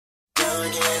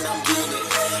What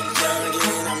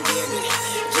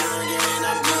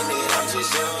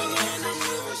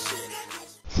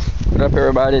up,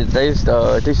 everybody? Today's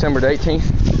December the 18th.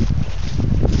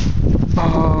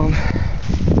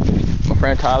 My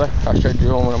friend Tyler, I showed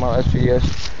you on one of my last videos.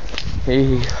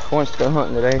 He wants to go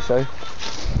hunting today, so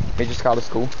he just got to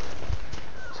school.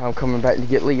 So I'm coming back to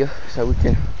get Leah so we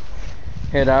can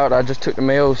head out. I just took the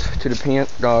males to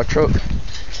the truck.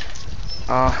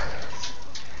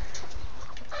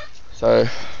 So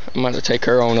I'm about to take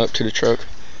her on up to the truck.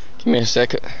 Give me a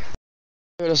second.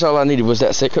 That's all I needed was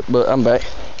that second, but I'm back.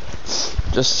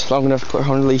 Just long enough to put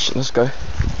her on the leash. Let's go.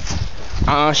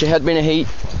 She had been in heat.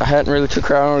 I hadn't really took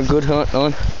her out on a good hunt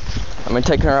on. I mean,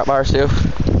 taking her out by herself.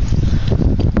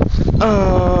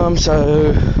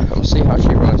 So I'm gonna see how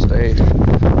she runs today.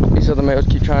 These other males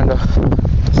keep trying to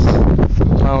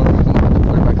hold on. I'm about to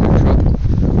put her back in the truck.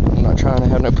 I'm not trying to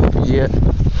have no puppies yet.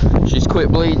 She's quit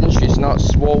bleeding. She's not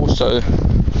swole, so I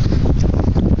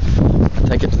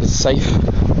take it to the safe.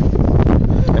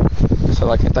 So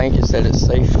I can think is that it's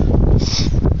safe.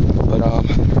 But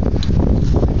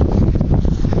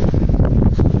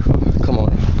come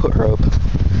on, put her up.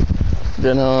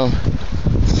 Then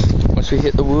once we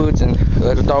hit the woods and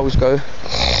let the dogs go,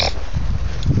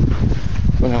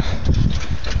 I'm gonna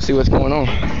see what's going on.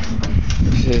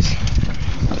 This is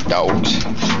the dogs.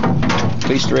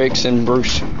 Beast Rex and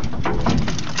Bruce.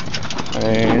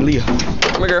 And Leah.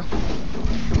 Come here, girl.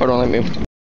 Hold on, let me.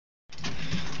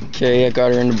 Okay, I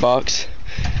got her in the box.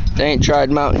 They ain't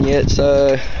tried mounting yet,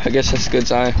 so I guess that's a good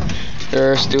sign.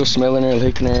 They're still smelling her,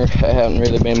 licking her. I haven't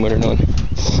really been with her none.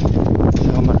 So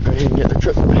I'm about ready to get the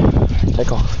truck.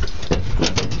 Take off.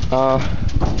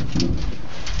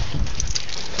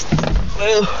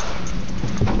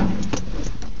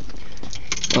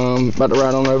 About to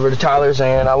ride on over to Tyler's,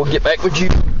 and I will get back with you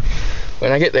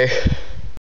when I get there.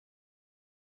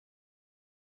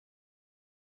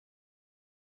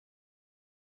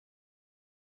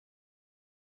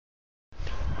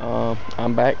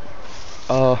 I'm back.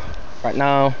 Right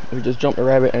now we just jumped a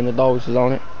rabbit and the dogs is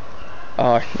on it.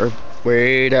 They're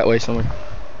way that way somewhere,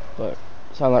 but it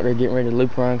sounds like they're getting ready to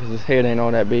loop around because his head ain't all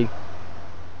that big.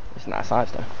 It's nice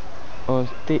size though.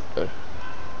 It's thick though,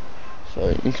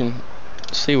 so you can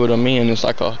see what I mean. It's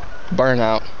like a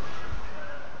burnout.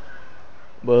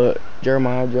 But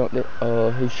Jeremiah jumped it.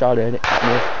 He shot at it.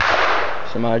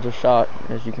 Somebody just shot,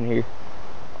 as you can hear.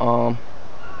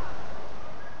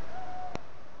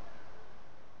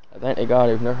 I think they got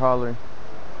him. They're hollering.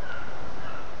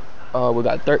 We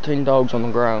got 13 dogs on the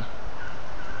ground,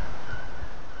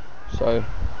 so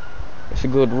it's a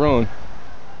good run.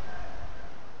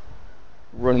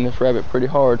 Running this rabbit pretty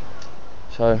hard,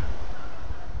 so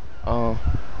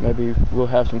maybe we'll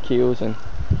have some kills and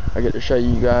I get to show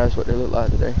you guys what they look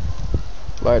like today.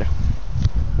 Later.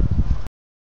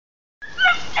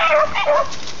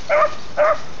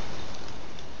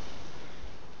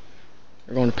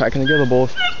 We're going to packing together,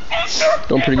 boys.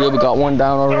 Doing pretty good. We got one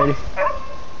down already.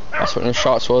 That's what the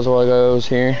shots was a while ago. I was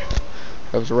here.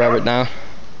 There was a rabbit down.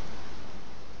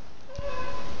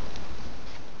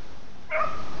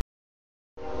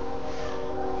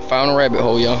 Found a rabbit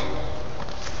hole, y'all.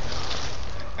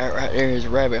 That right there is a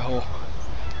rabbit hole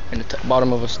in the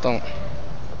bottom of a stump.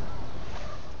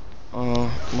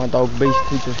 My dog Beast,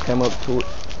 he just came up to it,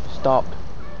 stopped,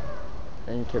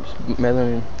 and he kept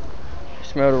smelling and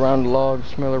smelled around the log,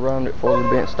 smelled around it before the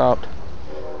bent stopped.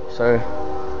 So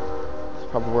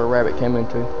that's probably where a rabbit came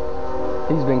into.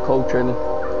 He's been cold treading.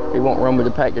 He won't run with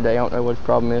the pack today. I don't know what his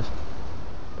problem is,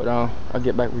 but I'll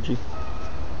get back with you.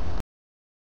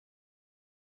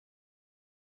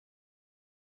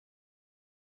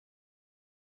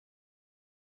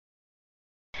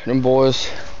 Them boys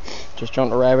just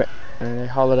jumped a rabbit and they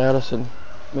hollered at us, and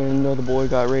me and another boy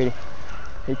got ready.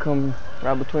 He come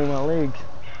right between my legs,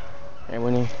 and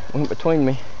when he went between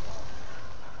me,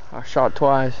 I shot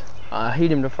twice. I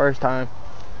hit him the first time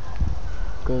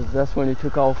because that's when he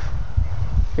took off.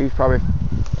 He was probably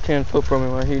 10 foot from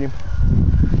me when I hit him.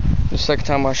 The second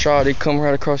time I shot, he come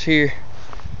right across here,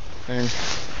 and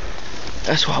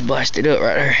that's why I blasted up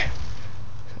right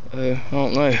there. I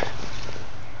don't know.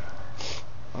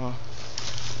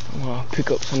 I'm gonna pick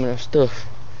up some of that stuff.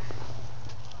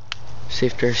 See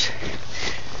if there's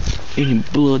any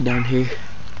blood down here.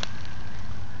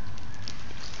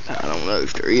 I don't know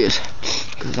if there is,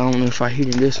 because I don't know if I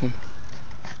hit him this one.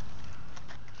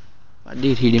 I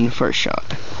did hit him the first shot.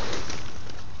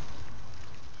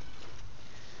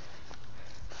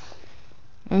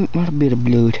 Not a bit of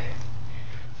blood.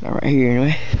 Not right here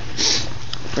anyway.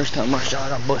 First time I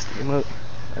shot, I busted him up.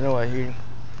 I know I hit him.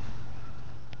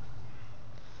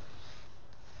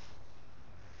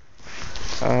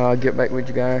 I'll get back with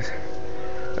you guys.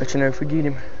 Let you know if we get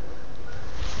him.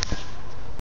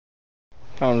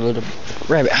 Found a little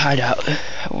rabbit hideout.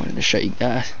 I wanted to show you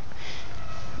guys.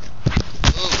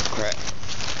 Oh crap.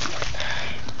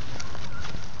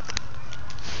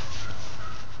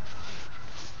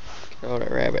 Look at all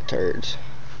the rabbit turds.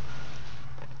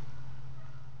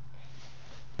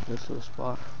 This little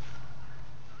spot.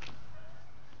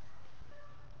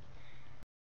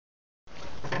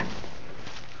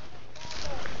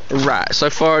 Right, so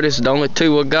far this is the only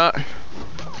 2 we got.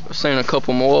 I've seen a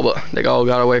couple more, but they all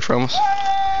got away from us.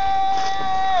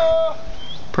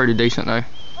 Pretty decent though.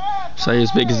 Say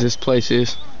as big as this place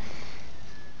is.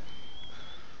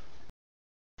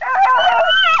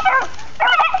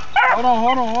 Hold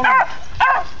on.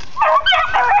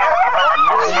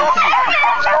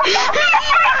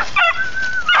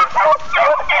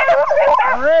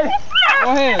 I'm ready. Go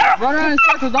ahead. Run around in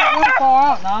circles. Don't run far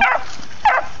out now.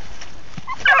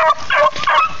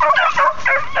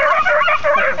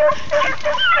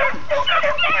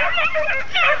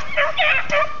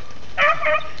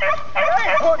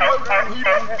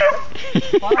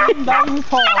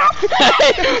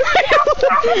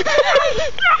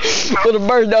 Well, the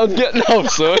bird dog getting off,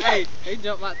 son. Hey, he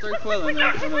jumped like 3 quail in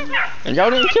there. And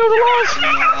y'all didn't kill the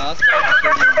loss?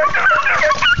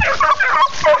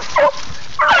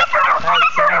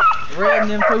 Red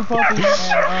and them 2 puppies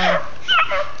and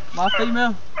my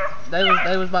female, they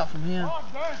was about from here.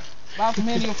 About from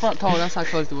here to your front toe. That's how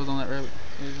close it was on that rabbit.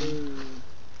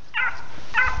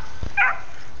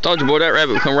 Told you, boy, that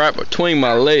rabbit would come right between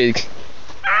my legs.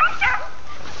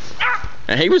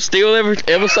 And he was still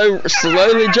ever so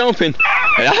slowly jumping.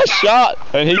 And I shot,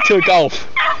 and he took off.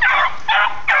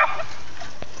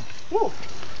 Woo.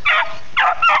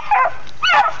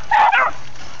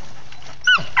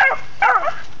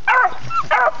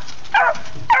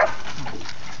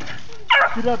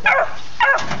 Get up there.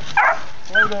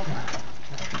 Hold up.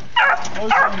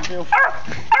 Hold on, Phil.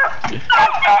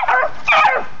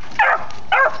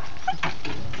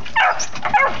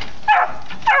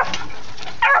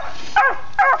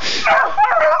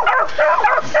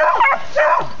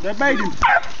 They're baiting,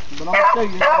 but I'm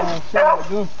gonna show what to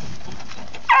do.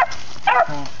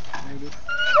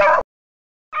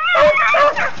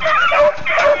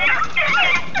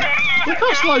 Look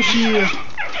how slow she is.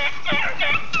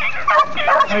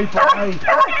 Hey.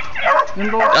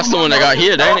 That's the one that got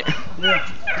hit, ain't it? Yeah.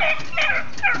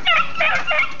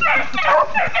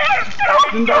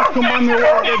 Them dogs come by me over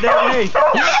there, hey.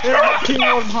 They're about 10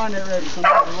 yards behind that rabbit, so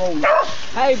I'm rolling.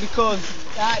 Hey, because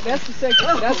that's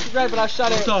the rabbit I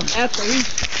shot at after he